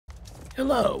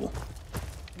Hello.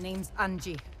 Name's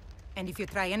Anji. And if you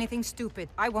try anything stupid,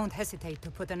 I won't hesitate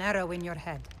to put an arrow in your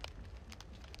head.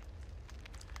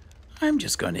 I'm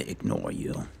just going to ignore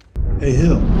you. Hey,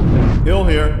 Hill. Hill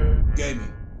here.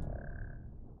 Gaming.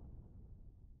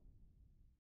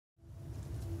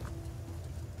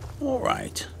 All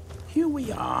right. Here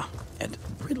we are at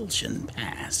Brittleshan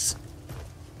Pass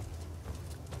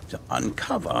to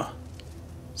uncover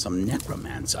some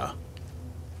necromancer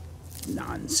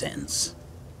nonsense.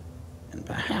 And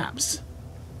perhaps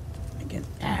I can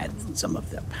add some of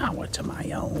their power to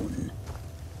my own.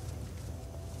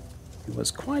 It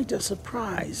was quite a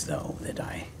surprise, though, that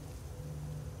I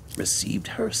received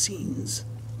Hircine's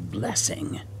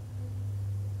blessing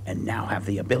and now have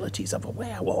the abilities of a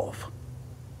werewolf.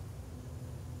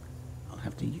 I'll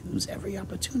have to use every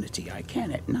opportunity I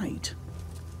can at night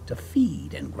to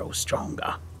feed and grow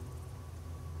stronger.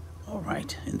 All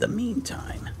right, in the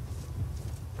meantime,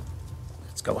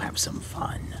 let's go have some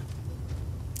fun.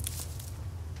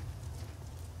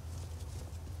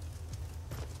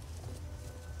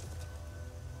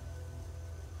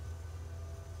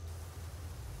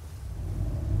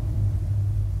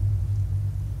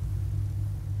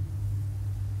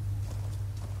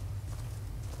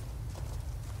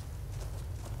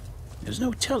 There's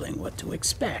no telling what to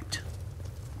expect.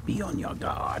 Be on your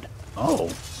guard. Oh,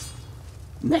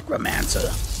 necromancer,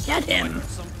 get him!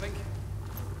 Something.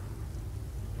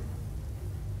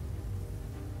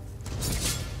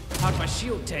 How'd my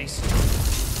shield taste?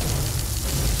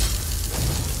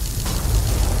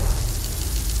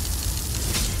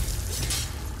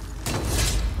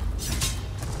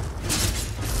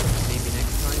 Maybe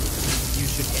next time you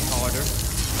should hit harder.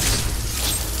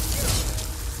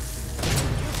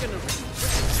 You're gonna regret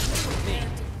me.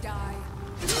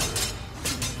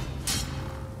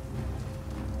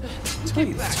 Tell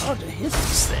you, it's hard to hit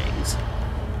these things.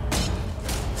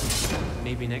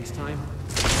 Maybe next time.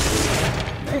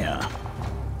 There.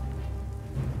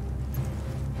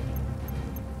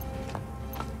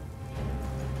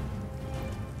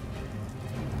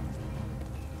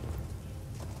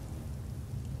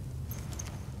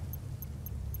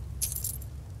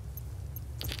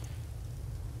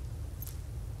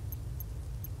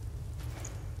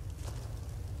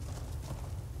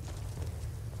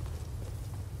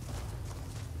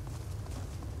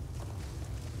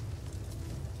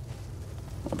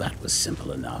 Well, that was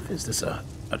simple enough. Is this a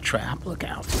trap? Look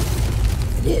out.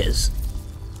 It is.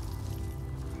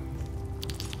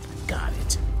 Got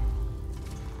it.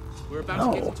 We're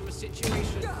about to get into a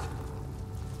situation.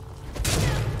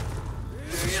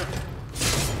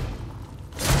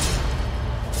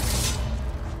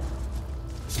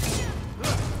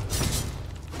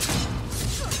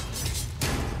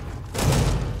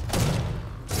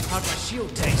 How'd my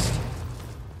shield taste?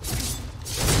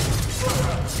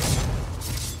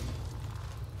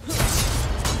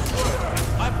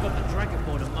 I've got the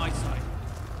Dragonborn on my side.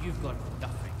 You've got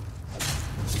nothing.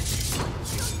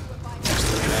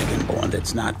 Dragonborn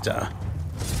that's not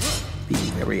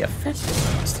being very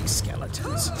effective against these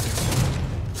skeletons.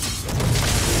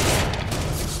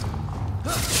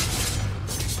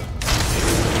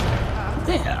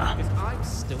 There. Because I'm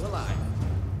still alive.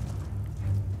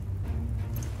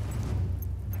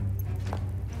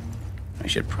 I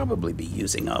should probably be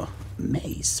using a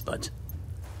mace, but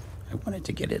I wanted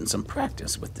to get in some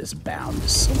practice with this bound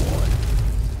sword.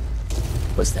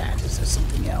 What's that? Is there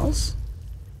something else?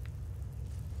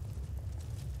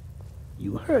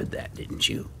 You heard that, didn't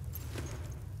you?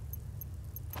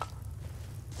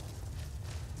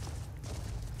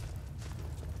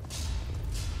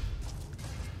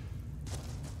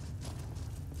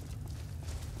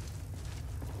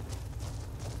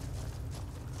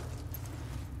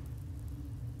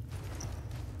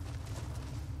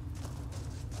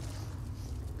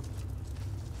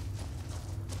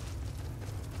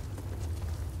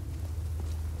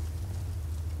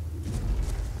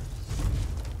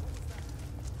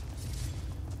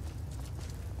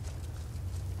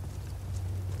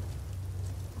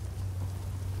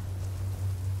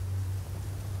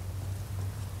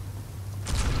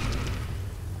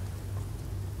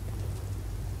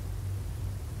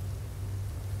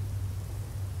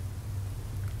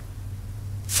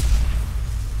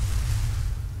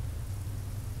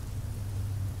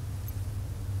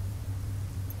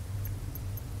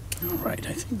 Alright,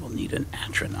 I think we'll need an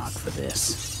atronach for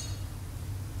this.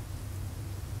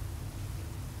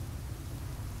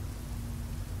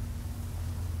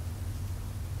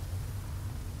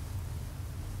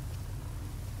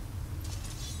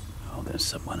 Oh, there's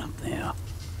someone up there.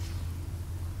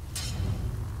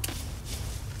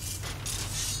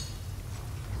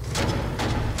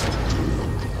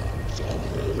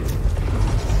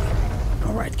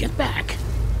 get back.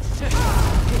 Get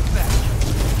back.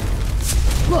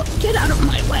 Look, get out of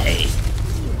my way.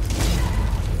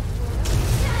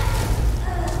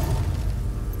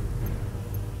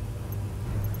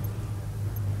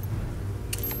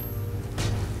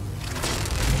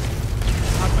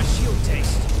 How'd my shield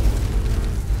taste?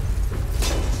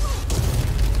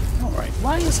 Alright,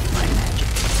 why isn't my magic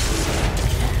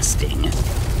casting?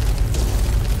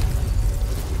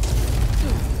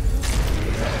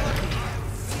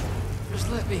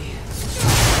 Just let me.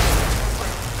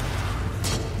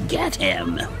 Get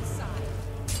him!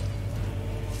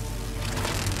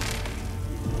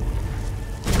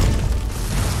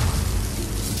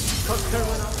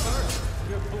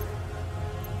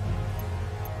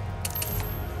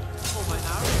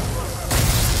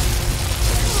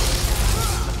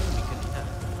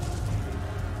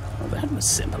 Well, that was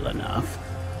simple enough.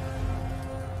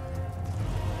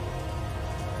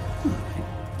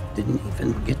 I didn't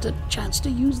even get a chance to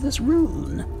use this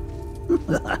rune.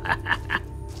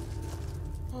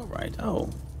 Alright, oh,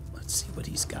 let's see what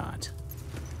he's got.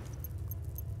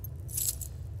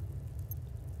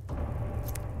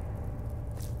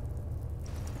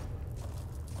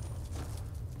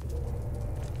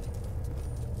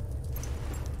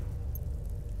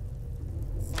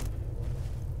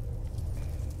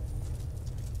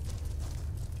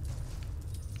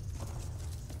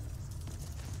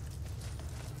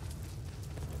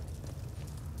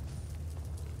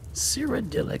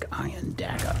 Cyrodiilic Iron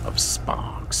Dagger of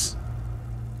Sparks.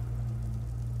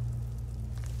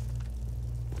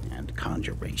 And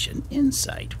Conjuration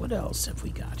Insight. What else have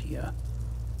we got here?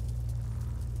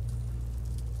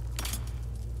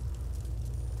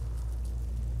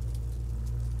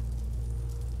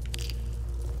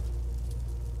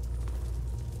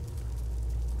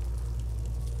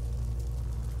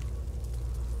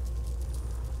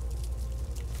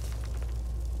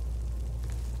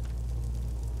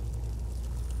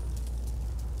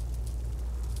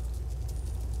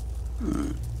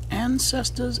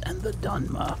 Ancestors and the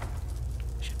Dunmer.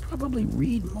 Should probably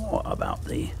read more about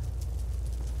the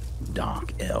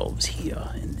dark elves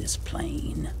here in this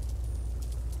plane.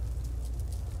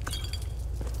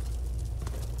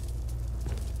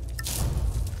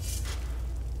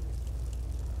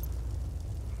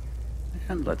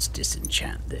 And let's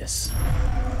disenchant this.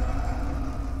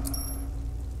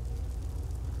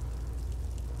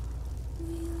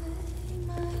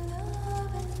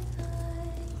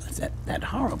 That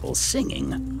horrible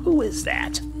singing. Who is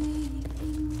that? You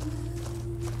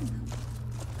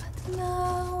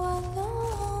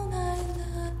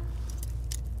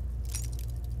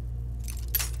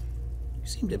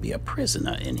seem to be a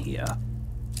prisoner in here.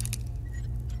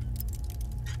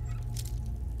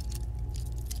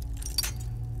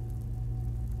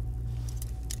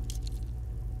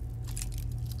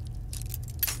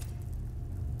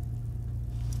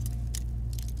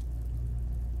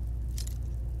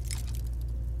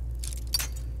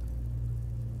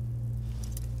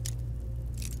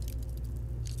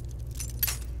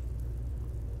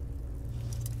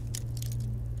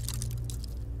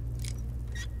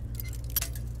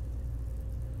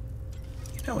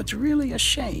 You know, it's really a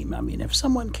shame. I mean, if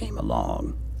someone came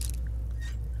along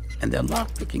and their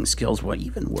lockpicking skills were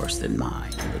even worse than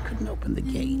mine and they couldn't open the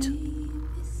gate,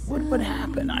 what would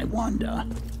happen, I wonder?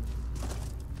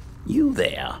 You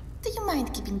there? Do you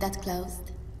mind keeping that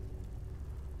closed?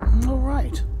 All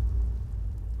right.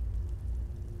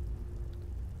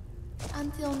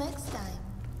 Until next time.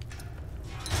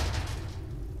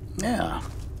 Yeah,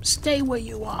 stay where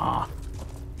you are.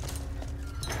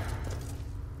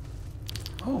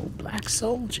 Oh, black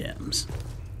soul gems.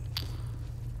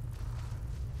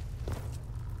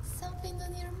 Something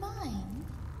on your mind?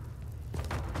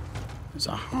 There's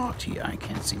a heart here. I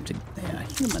can't seem to... Yeah,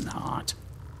 a human heart.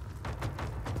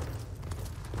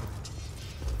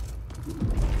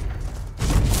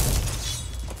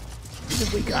 What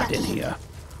have we got in here?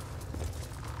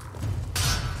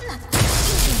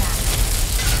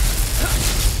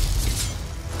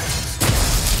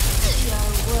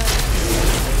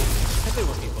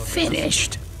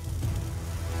 Finished.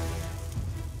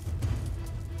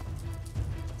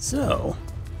 So,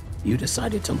 you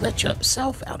decided to let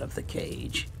yourself out of the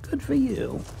cage. Good for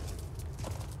you.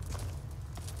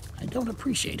 I don't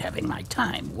appreciate having my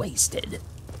time wasted.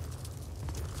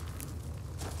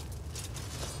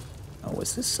 Oh,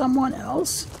 is this someone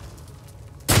else?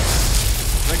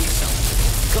 Ready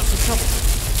yourself. Got some trouble.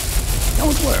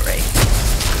 Don't worry.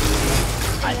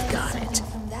 I've got it.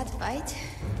 From that fight,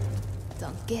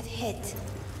 don't get hit.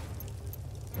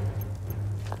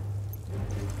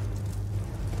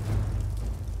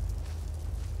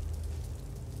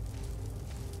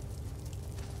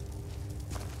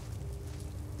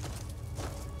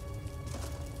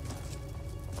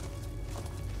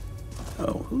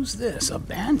 Oh, who's this? A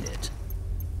bandit?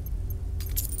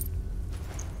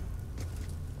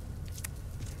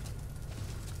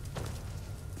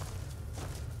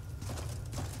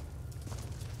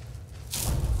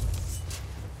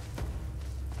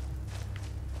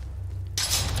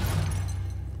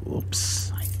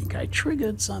 Oops, I think I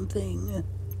triggered something.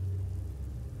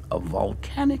 A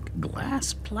volcanic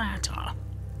glass platter.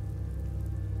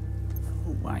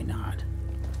 Oh, why not?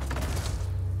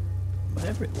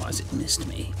 Whatever it was, it missed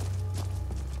me.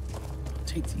 I'll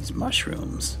take these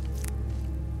mushrooms.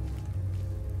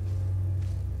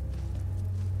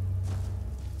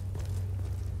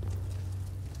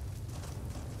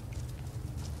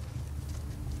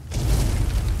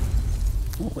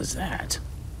 What was that?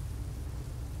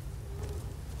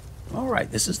 All right,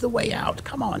 this is the way out.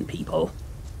 Come on, people.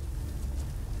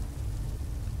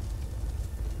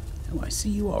 Oh, I see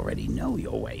you already know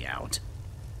your way out.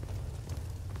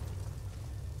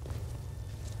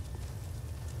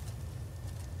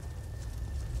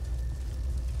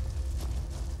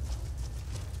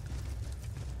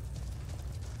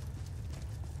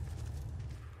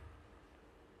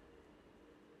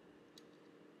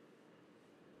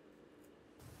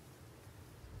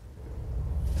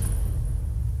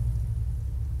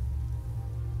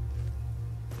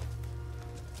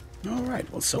 All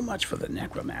right, well, so much for the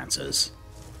necromancers.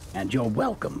 And you're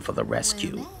welcome for the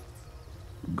rescue.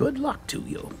 Good luck to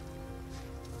you.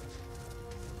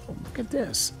 Oh, look at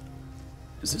this.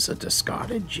 Is this a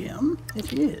discarded gem?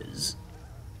 It is.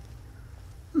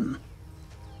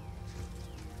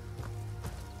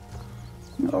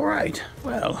 All right,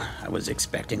 well, I was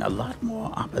expecting a lot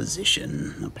more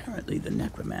opposition. Apparently the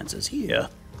necromancers here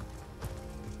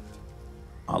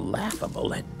are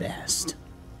laughable at best.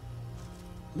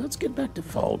 Let's get back to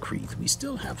Falkreath. We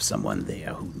still have someone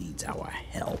there who needs our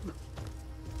help.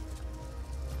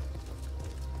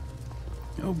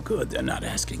 Oh good, they're not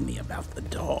asking me about the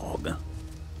dog.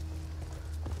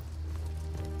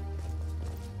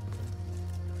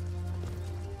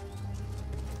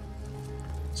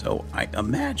 So I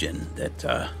imagine that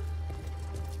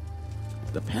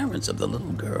the parents of the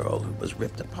little girl who was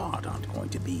ripped apart aren't going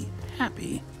to be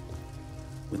happy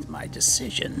with my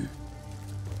decision.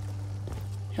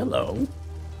 Hello.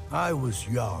 I was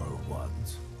Jarl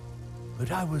once,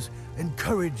 but I was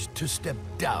encouraged to step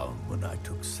down when I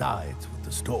took sides with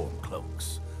the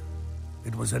Stormcloaks.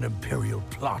 It was an Imperial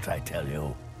plot, I tell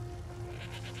you.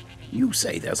 You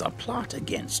say there's a plot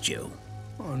against you.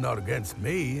 Well, not against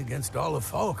me, against all of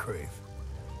Falkreath.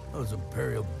 Those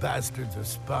Imperial bastards are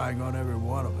spying on every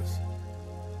one of us.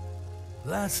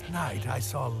 Last night, I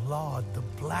saw Laud the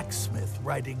blacksmith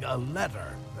writing a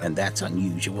letter. And that's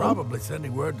unusual. Probably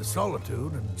sending word to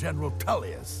Solitude and General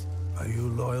Tullius. Are you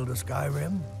loyal to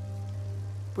Skyrim?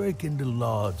 Break into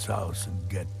Laud's house and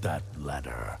get that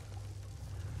letter.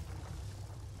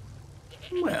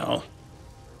 Well,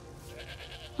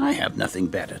 I have nothing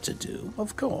better to do,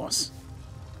 of course.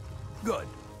 Good.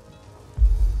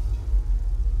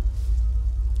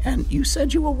 And you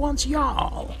said you were once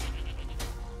Jarl.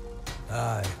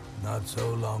 Aye, not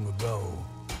so long ago.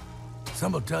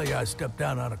 Some will tell you I stepped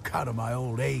down on account of my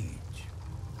old age.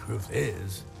 Truth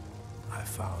is, I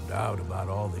found out about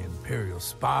all the Imperial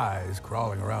spies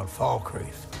crawling around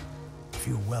Falkreath. A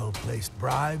few well-placed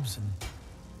bribes, and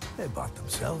they bought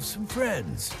themselves some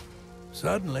friends.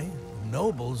 Suddenly, the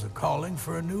nobles are calling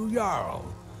for a new Jarl.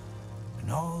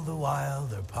 And all the while,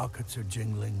 their pockets are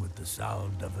jingling with the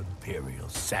sound of Imperial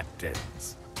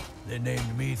septons. They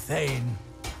named me Thane.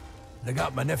 They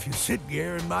got my nephew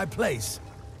Sitgeir in my place.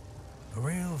 A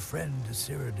real friend to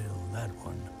Cyrodiil, that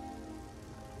one.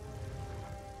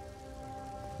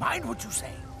 Mind what you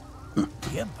say.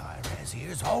 The Empire has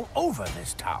ears all over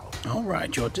this town. All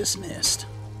right, you're dismissed.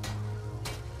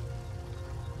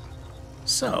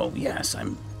 So, yes,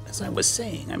 as I was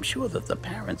saying, I'm sure that the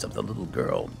parents of the little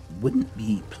girl wouldn't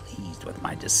be pleased with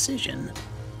my decision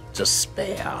to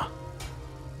spare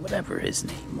whatever his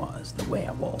name was, the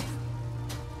werewolf.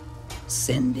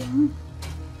 Sending?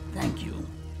 Thank you.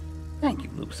 Thank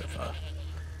you, Lucifer.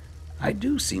 I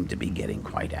do seem to be getting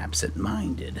quite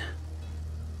absent-minded.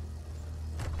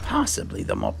 Possibly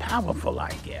the more powerful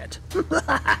I get.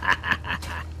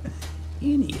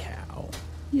 Anyhow,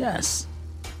 yes,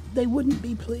 they wouldn't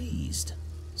be pleased,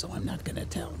 so I'm not going to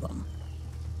tell them.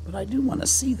 But I do want to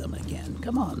see them again.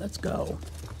 Come on, let's go.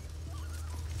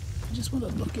 I just want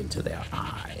to look into their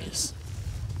eyes.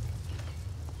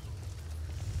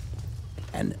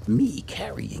 And me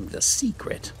carrying the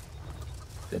secret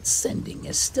that Sending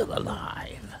is still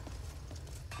alive.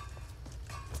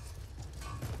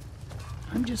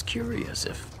 I'm just curious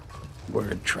if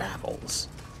word travels.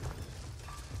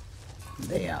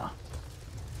 There.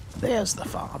 There's the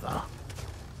father.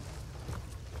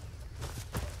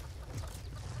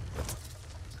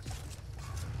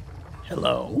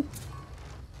 Hello?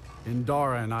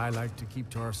 Indara and I like to keep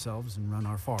to ourselves and run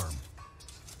our farm.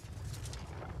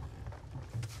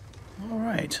 All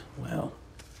right, well,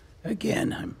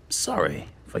 again, I'm sorry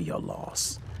for your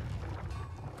loss.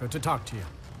 Good to talk to you.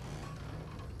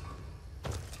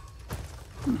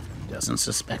 He doesn't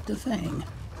suspect a thing.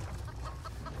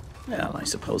 Well, I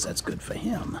suppose that's good for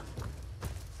him.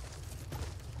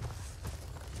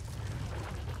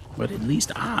 But at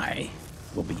least I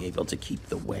will be able to keep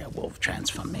the werewolf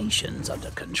transformations under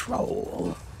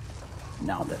control,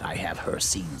 now that I have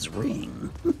Hircine's ring.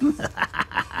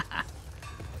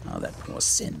 Oh, that poor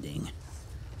Sending.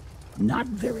 Not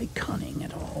very cunning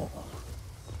at all.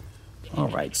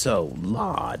 Alright, so,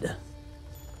 Lod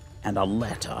and a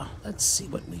letter. Let's see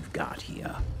what we've got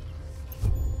here.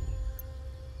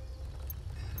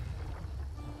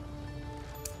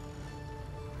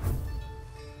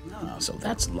 Oh, so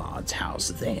that's Lod's house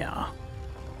there.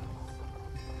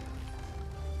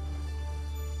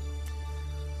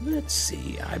 Let's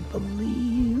see, I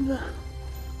believe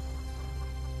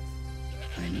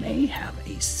I may have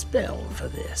a spell for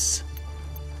this.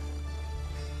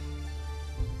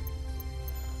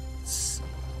 It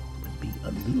would be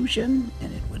illusion,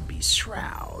 and it would be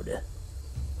shroud.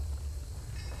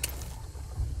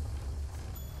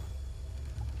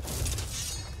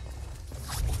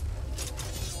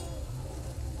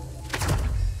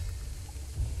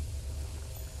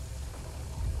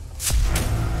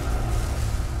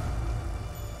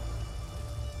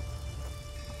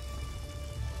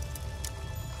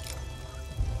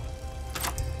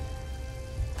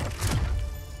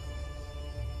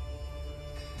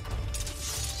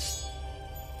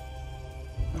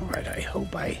 I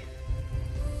hope I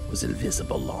was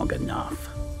invisible long enough.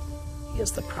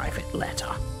 Here's the private letter.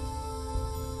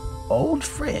 Old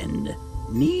friend,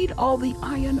 need all the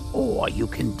iron ore you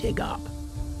can dig up.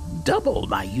 Double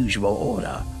my usual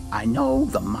order. I know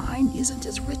the mine isn't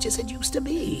as rich as it used to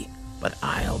be, but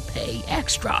I'll pay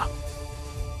extra.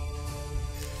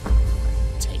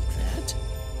 Take that.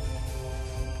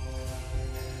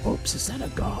 Oops, is that a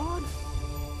god?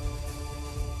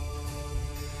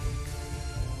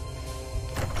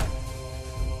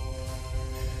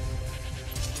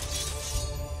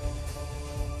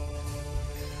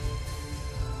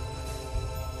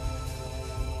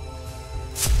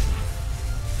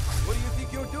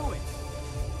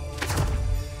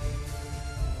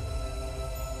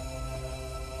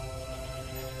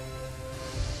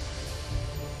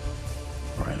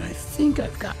 I think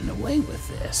I've gotten away with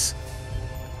this.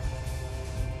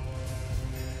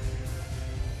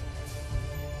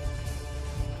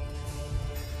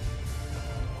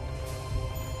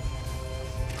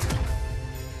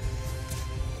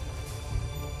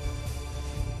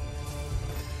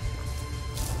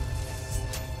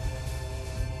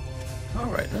 All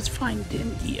right, let's find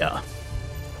Dingia.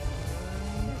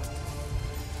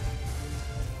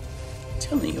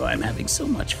 Telling you, I'm having so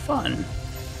much fun.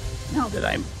 Now that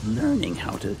I'm learning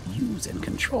how to use and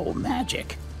control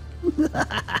magic.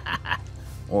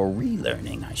 Or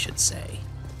relearning, I should say.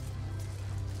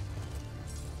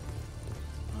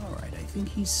 Alright, I think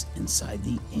he's inside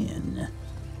the inn.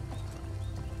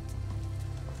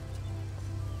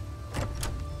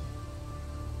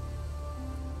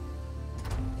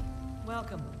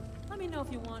 Welcome. Let me know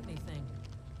if you want anything.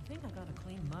 I think I got a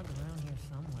clean mug around here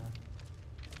somewhere.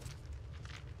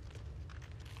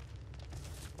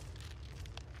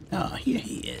 Ah, here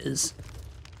he is.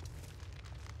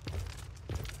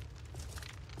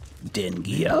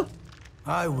 Dingia?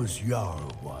 I was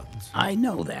Jarl once. I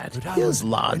know that. But Here's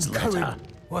Lod's letter.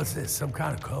 What's this, some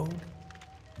kind of code?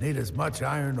 Need as much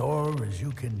iron ore as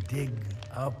you can dig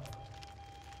up?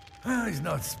 Well, he's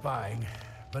not spying,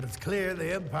 but it's clear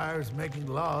the Empire's making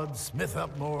Lod smith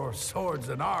up more swords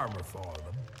and armor for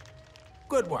them.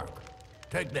 Good work.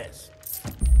 Take this.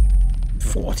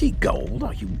 40 gold?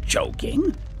 Are you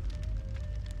joking?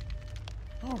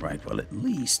 Alright, well at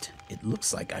least it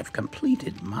looks like I've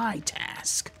completed my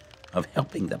task of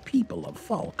helping the people of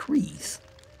Falkreath.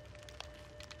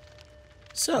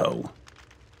 So,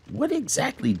 what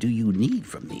exactly do you need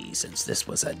from me since this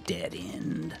was a dead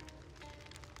end?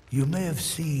 You may have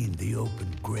seen the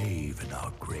open grave in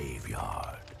our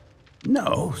graveyard.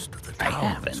 No, Most of the I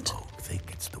haven't. townsfolk think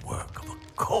it's the work of a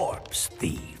corpse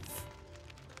thief.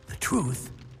 The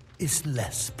truth is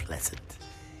less pleasant.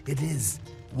 It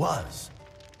was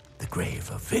the grave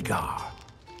of Vigar,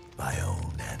 my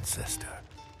own ancestor.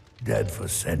 Dead for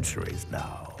centuries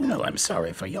now. Well, I'm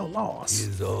sorry for your loss. He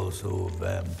is also a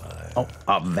vampire. Oh,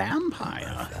 a My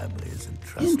vampire? family is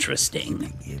entrusted Interesting.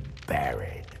 with keeping him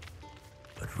buried.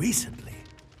 But recently,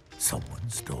 someone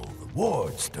stole the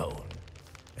ward stone,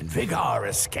 and Vigar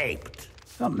escaped.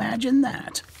 Imagine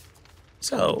that.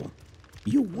 So,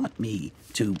 you want me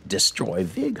to destroy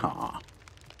Vigar?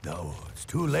 No, it's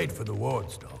too late for the ward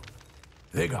stone.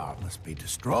 Vigar must be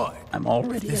destroyed. I'm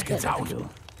already If this ahead gets of out, you.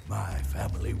 my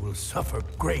family will suffer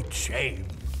great shame.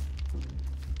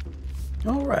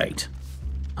 All right.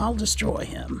 I'll destroy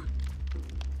him.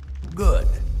 Good.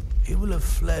 He will have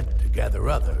fled to gather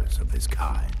others of his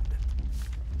kind.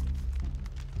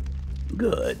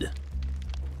 Good.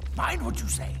 Mind what you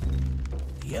say.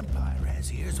 The Empire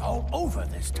has ears all over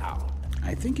this town.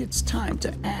 I think it's time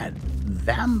to add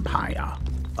vampire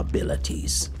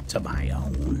abilities to my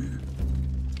own.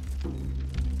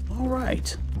 All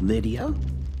right, Lydia,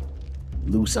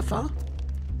 Lucifer.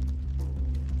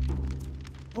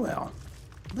 Well,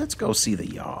 let's go see the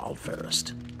Jarl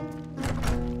first.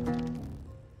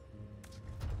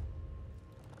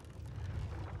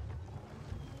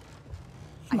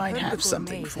 He might have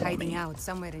something for hiding me. out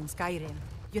somewhere in Skyrim.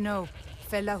 You know,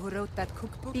 fella who wrote that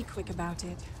cookbook? Be quick about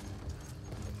it.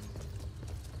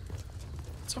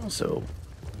 It's also,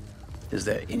 is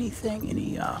there anything,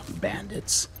 any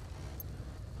bandits?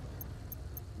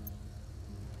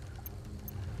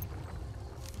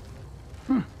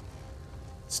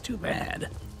 It's too bad.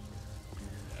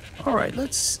 All right,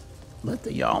 let's let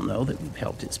the Jarl know that we've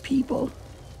helped his people.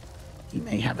 He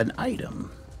may have an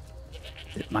item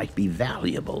that might be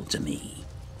valuable to me.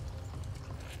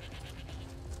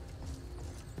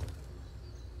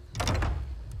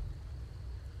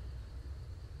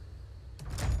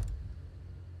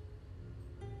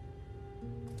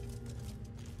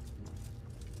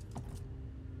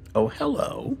 Oh,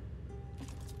 hello.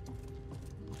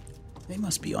 They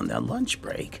must be on their lunch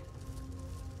break.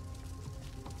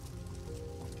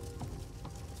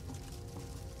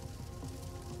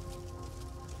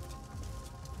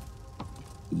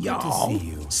 Y'all, Good to see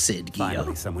you. Sid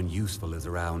Finally, Gia. someone useful is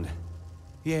around.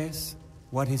 Yes?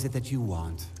 What is it that you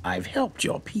want? I've helped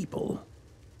your people.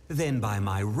 Then by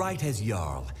my right as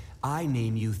Jarl, I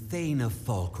name you Thane of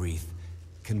Falkreath.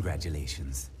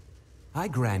 Congratulations. I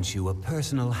grant you a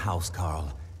personal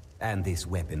housecarl, and this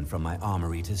weapon from my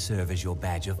armory to serve as your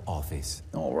badge of office.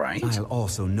 All right. I'll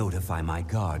also notify my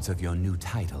guards of your new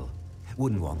title.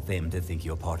 Wouldn't want them to think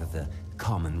you're part of the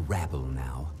common rabble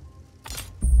now.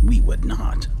 We would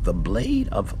not. The Blade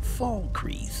of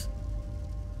Falkreath.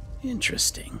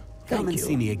 Interesting. Come and Thank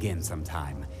see you. me again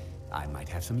sometime. I might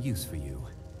have some use for you.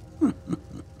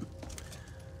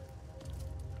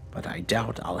 But I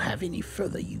doubt I'll have any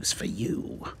further use for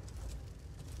you.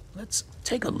 Let's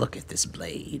take a look at this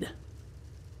blade.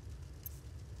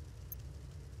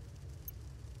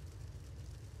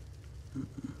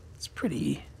 It's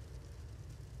pretty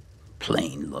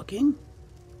plain looking,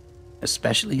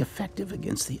 especially effective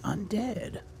against the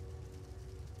undead.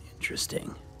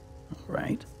 Interesting. All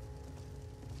right.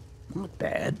 Not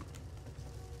bad.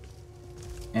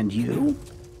 And you?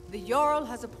 The Jarl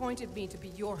has appointed me to be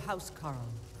your housecarl.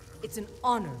 It's an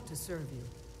honor to serve you.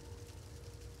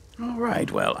 All right,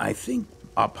 well, I think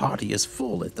our party is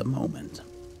full at the moment.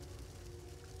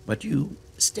 But you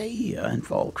stay here in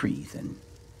Falkreath, and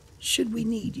should we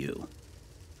need you,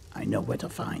 I know where to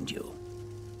find you.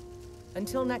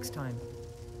 Until next time.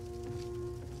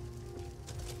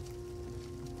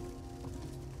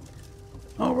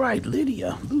 All right,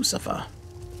 Lydia, Lucifer.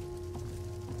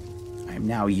 I'm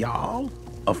now Jarl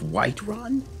of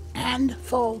Whiterun and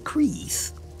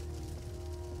Falkreath.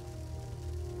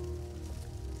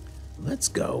 Let's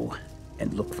go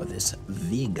and look for this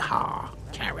Vigar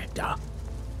character.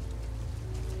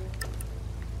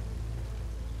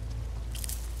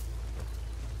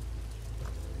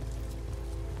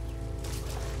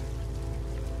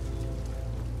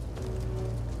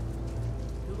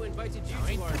 Who invited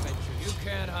you to our adventure? You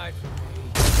can't hide from me.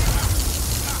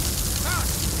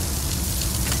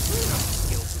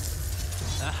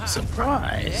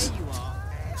 Surprise! There you are.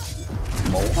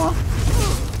 More?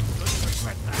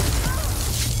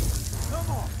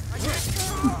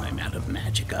 I'm out of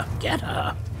magicka. Get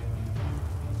her!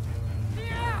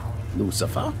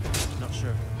 Lucifer? Not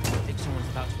sure. I think someone's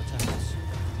about to attack us.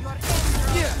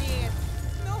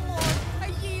 No more!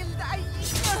 I yield!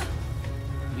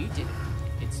 We did it.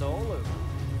 It's all over.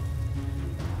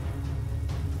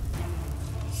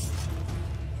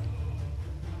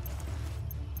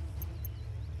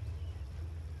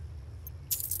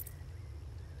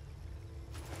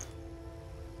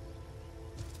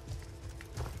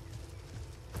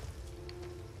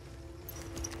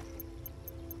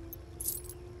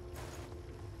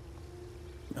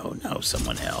 know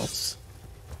someone else.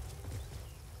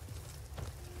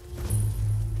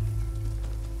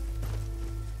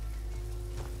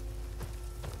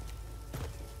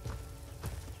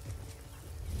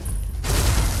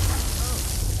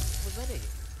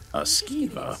 A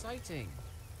skeever. Exciting.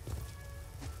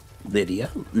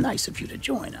 Lydia, nice of you to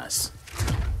join us.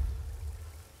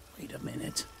 Wait a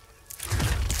minute.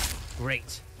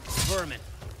 Great. Vermin.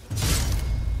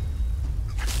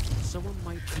 Someone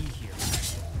might be here.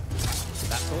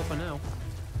 That's all for now.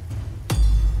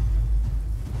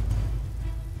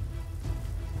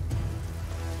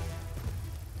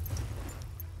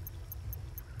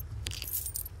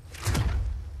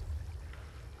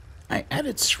 I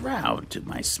added Shroud to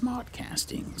my smart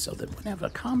casting so that whenever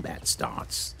combat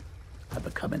starts, I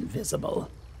become invisible.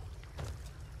 I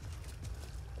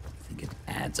think it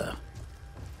adds a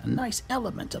nice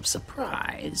element of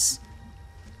surprise.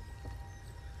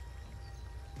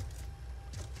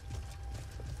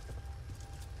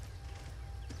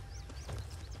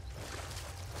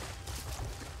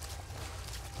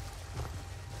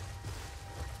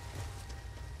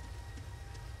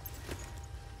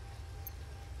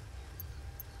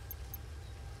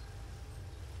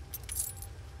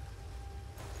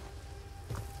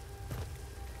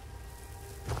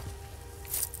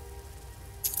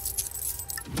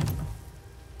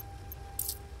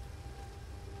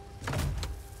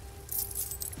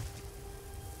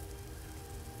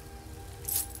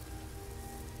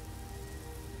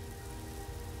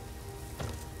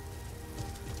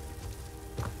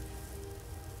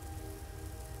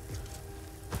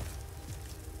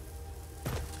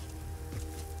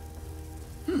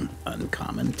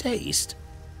 Uncommon taste.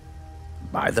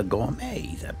 By the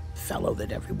gourmet, the fellow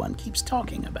that everyone keeps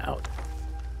talking about.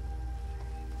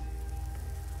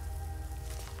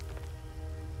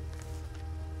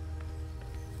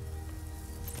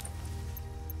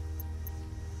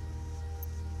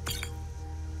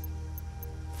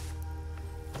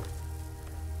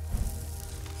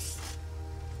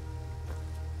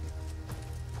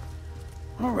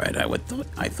 All right,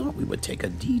 I thought we would take a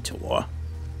detour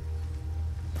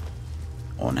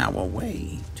on our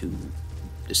way to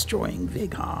destroying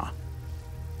Vigar.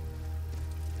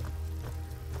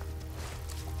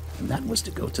 And that was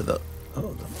to go to the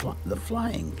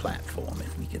flying platform,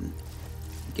 if we can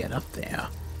get up there.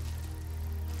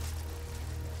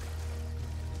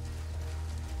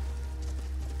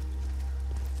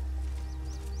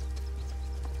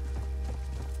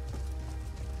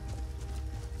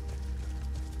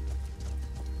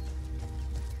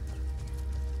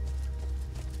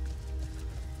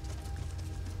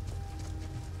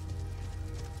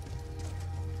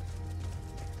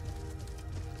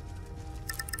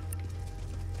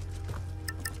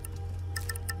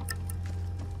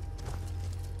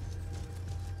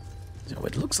 So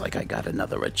it looks like I got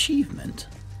another achievement,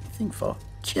 I think for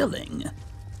killing.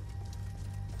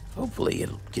 Hopefully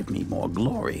it'll give me more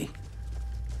glory,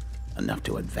 enough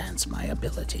to advance my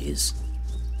abilities.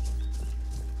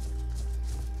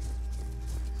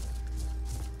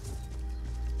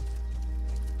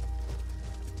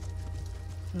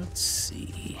 Let's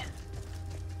see.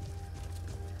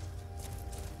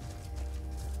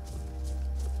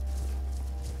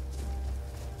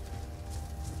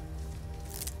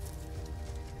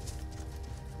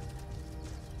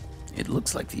 It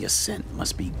looks like the ascent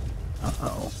must be...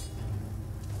 Uh-oh.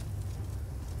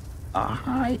 A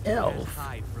high elf.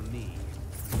 Hide from me.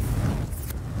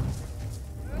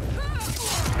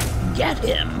 Get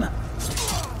him!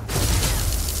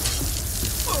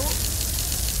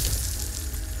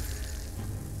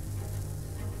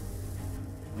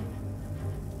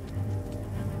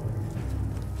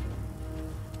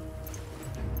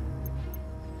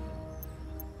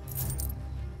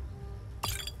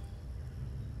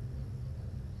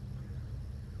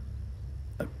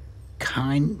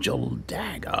 Angel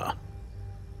dagger.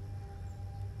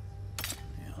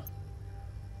 Yeah.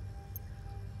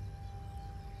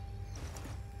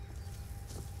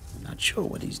 I'm not sure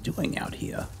what he's doing out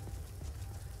here.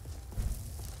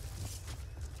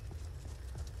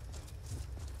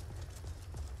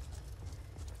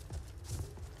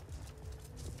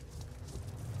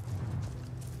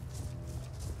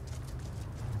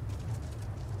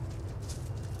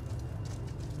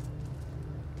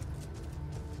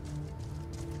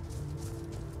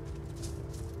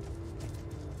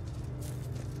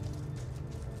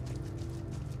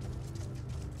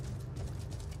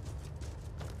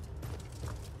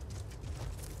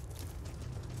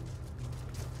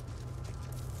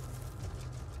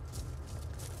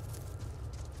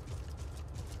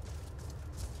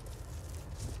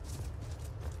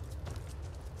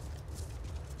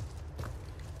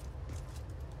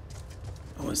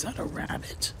 is that a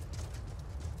rabbit?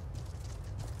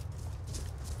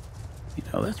 You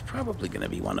know, that's probably going to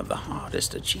be one of the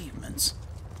hardest achievements.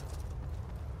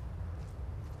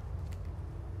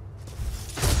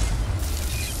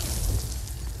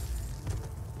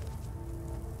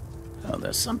 Oh,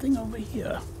 there's something over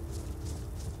here.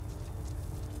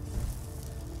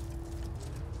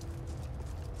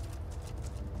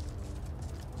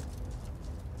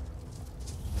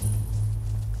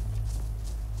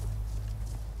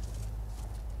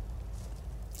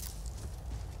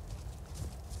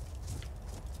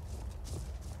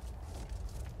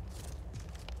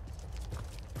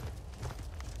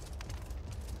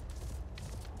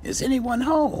 Is anyone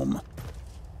home?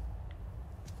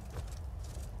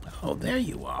 Oh, there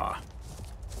you are.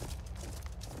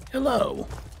 Hello.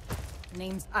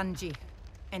 Name's Anji.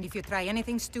 And if you try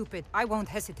anything stupid, I won't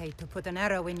hesitate to put an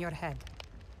arrow in your head.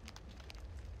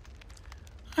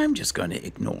 I'm just going to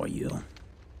ignore you.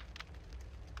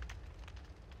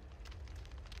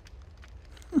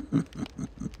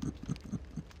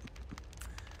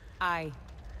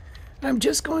 I'm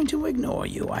just going to ignore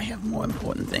you. I have more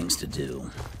important things to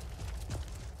do.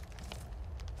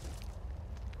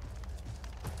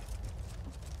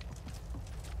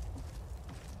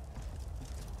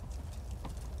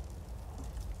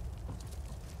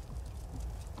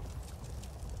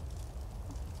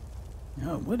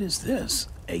 Oh, what is this?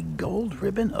 A gold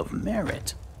ribbon of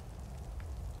merit.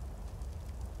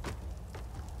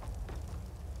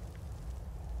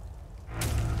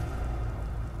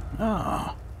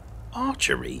 Ah,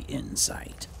 archery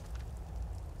insight.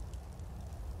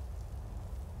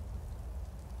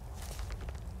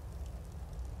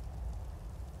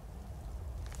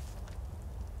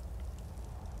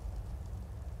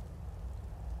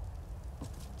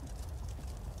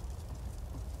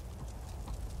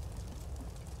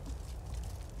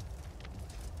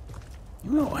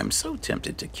 You know, I'm so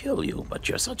tempted to kill you, but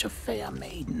you're such a fair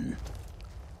maiden.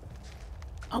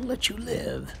 I'll let you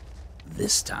live.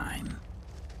 This time.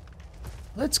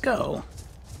 Let's go.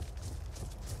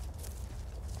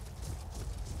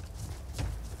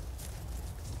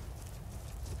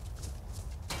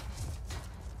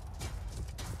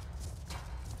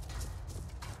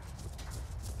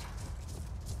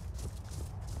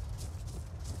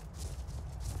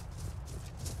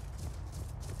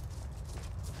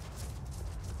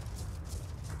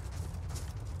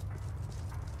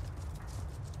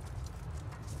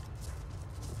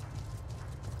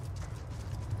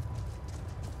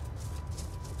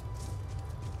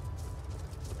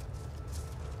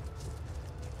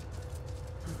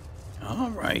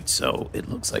 Alright, so it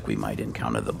looks like we might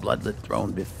encounter the bloodlet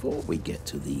throne before we get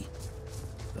to the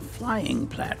flying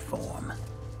platform.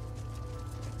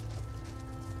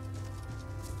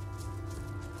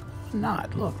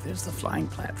 Not. Look, there's the flying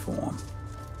platform.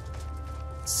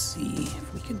 Let's see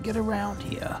if we can get around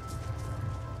here.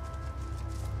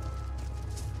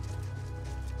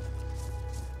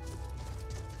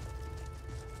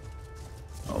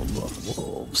 Oh, look,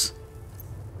 wolves.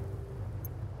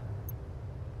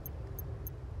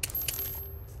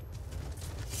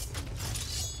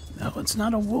 No, it's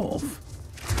not a wolf.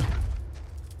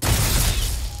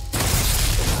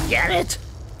 Get it?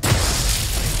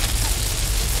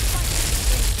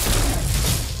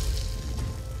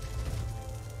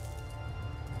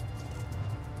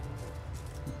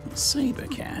 A saber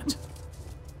cat.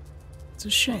 It's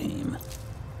a shame.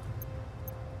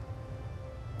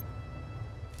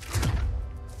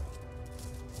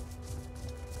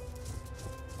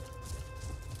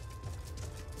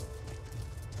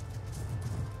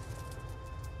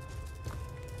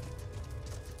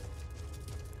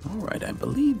 Alright, I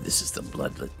believe this is the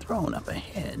bloodlet throne up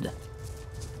ahead.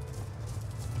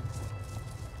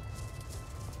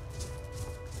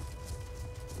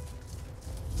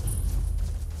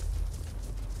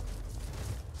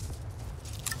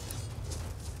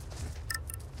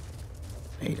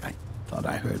 Wait, I thought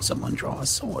I heard someone draw a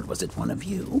sword. Was it one of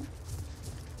you?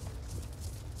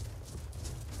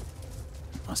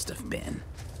 Must have been.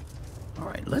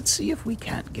 Alright, let's see if we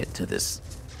can't get to this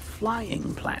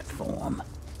flying platform.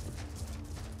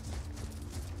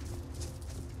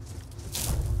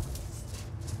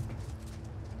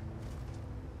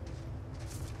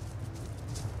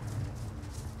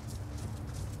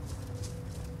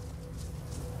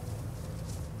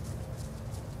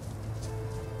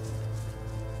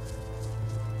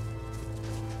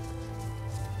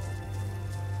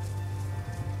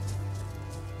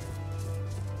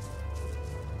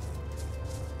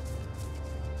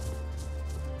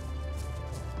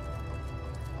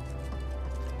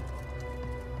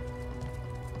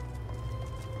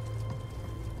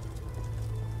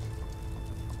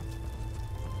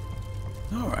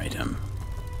 Alright, I'm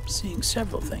seeing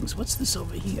several things. What's this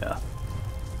over here?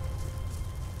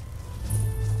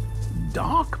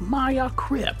 Dark Maya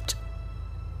Crypt.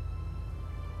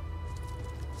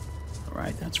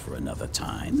 Alright, that's for another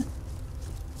time.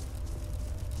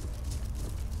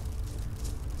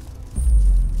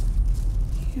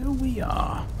 Here we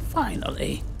are,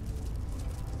 finally.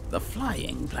 The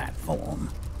flying platform.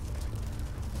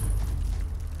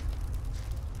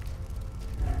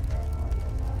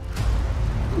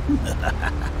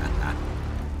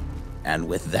 And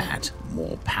with that,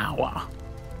 more power.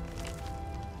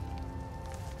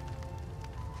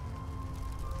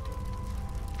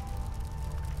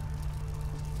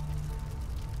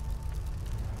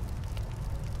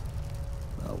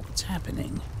 Well, what's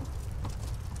happening?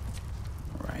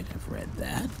 All right, I've read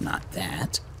that, not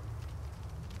that.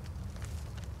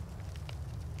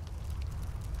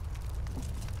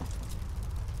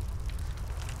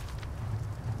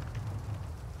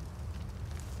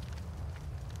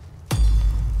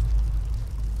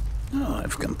 Oh,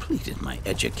 I've completed my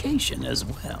education as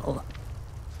well.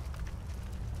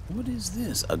 What is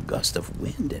this? A gust of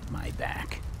wind at my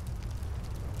back.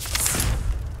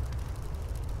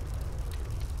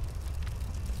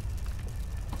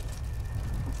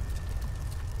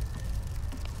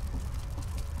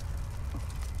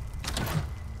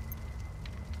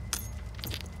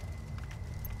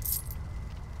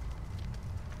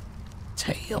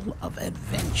 Tale of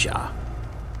adventure.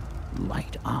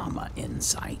 Light armor in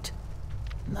sight.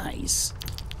 Nice.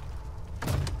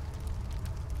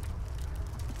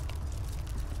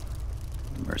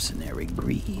 Mercenary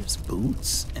greaves,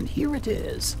 boots, and here it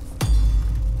is.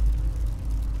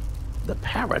 The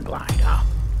paraglider.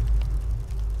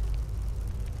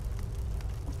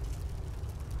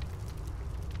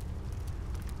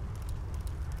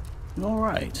 All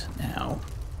right, now.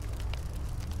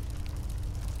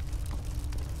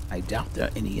 I doubt there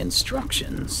are any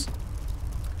instructions.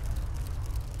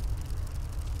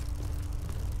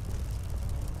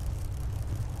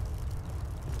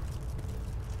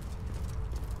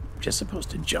 Just supposed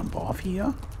to jump off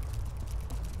here?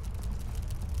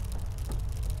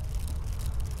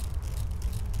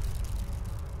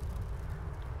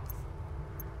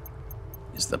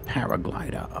 Is the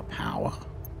paraglider a power?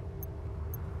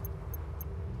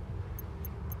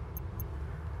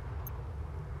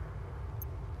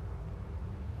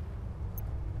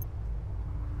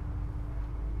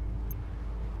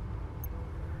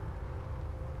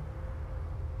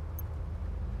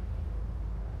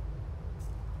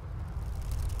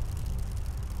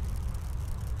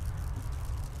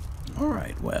 All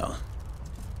right, well.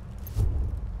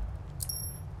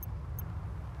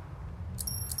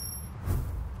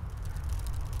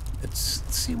 Let's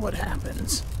see what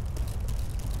happens.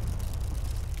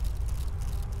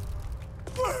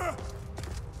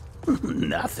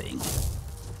 Nothing.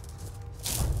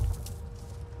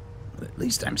 At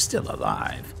least I'm still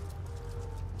alive.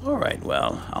 All right,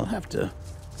 well, I'll have to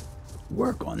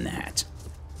work on that.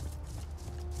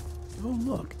 Oh,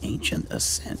 look, Ancient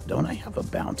Ascent. Don't I have a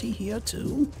bounty here,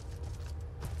 too?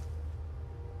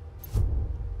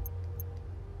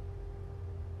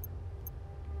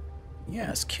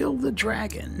 Yes, kill the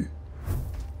dragon.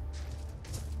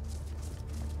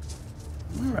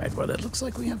 Alright, well, it looks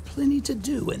like we have plenty to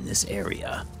do in this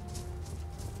area.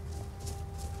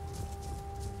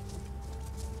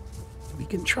 We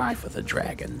can try for the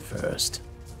dragon first.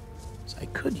 So I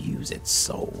could use its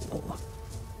soul.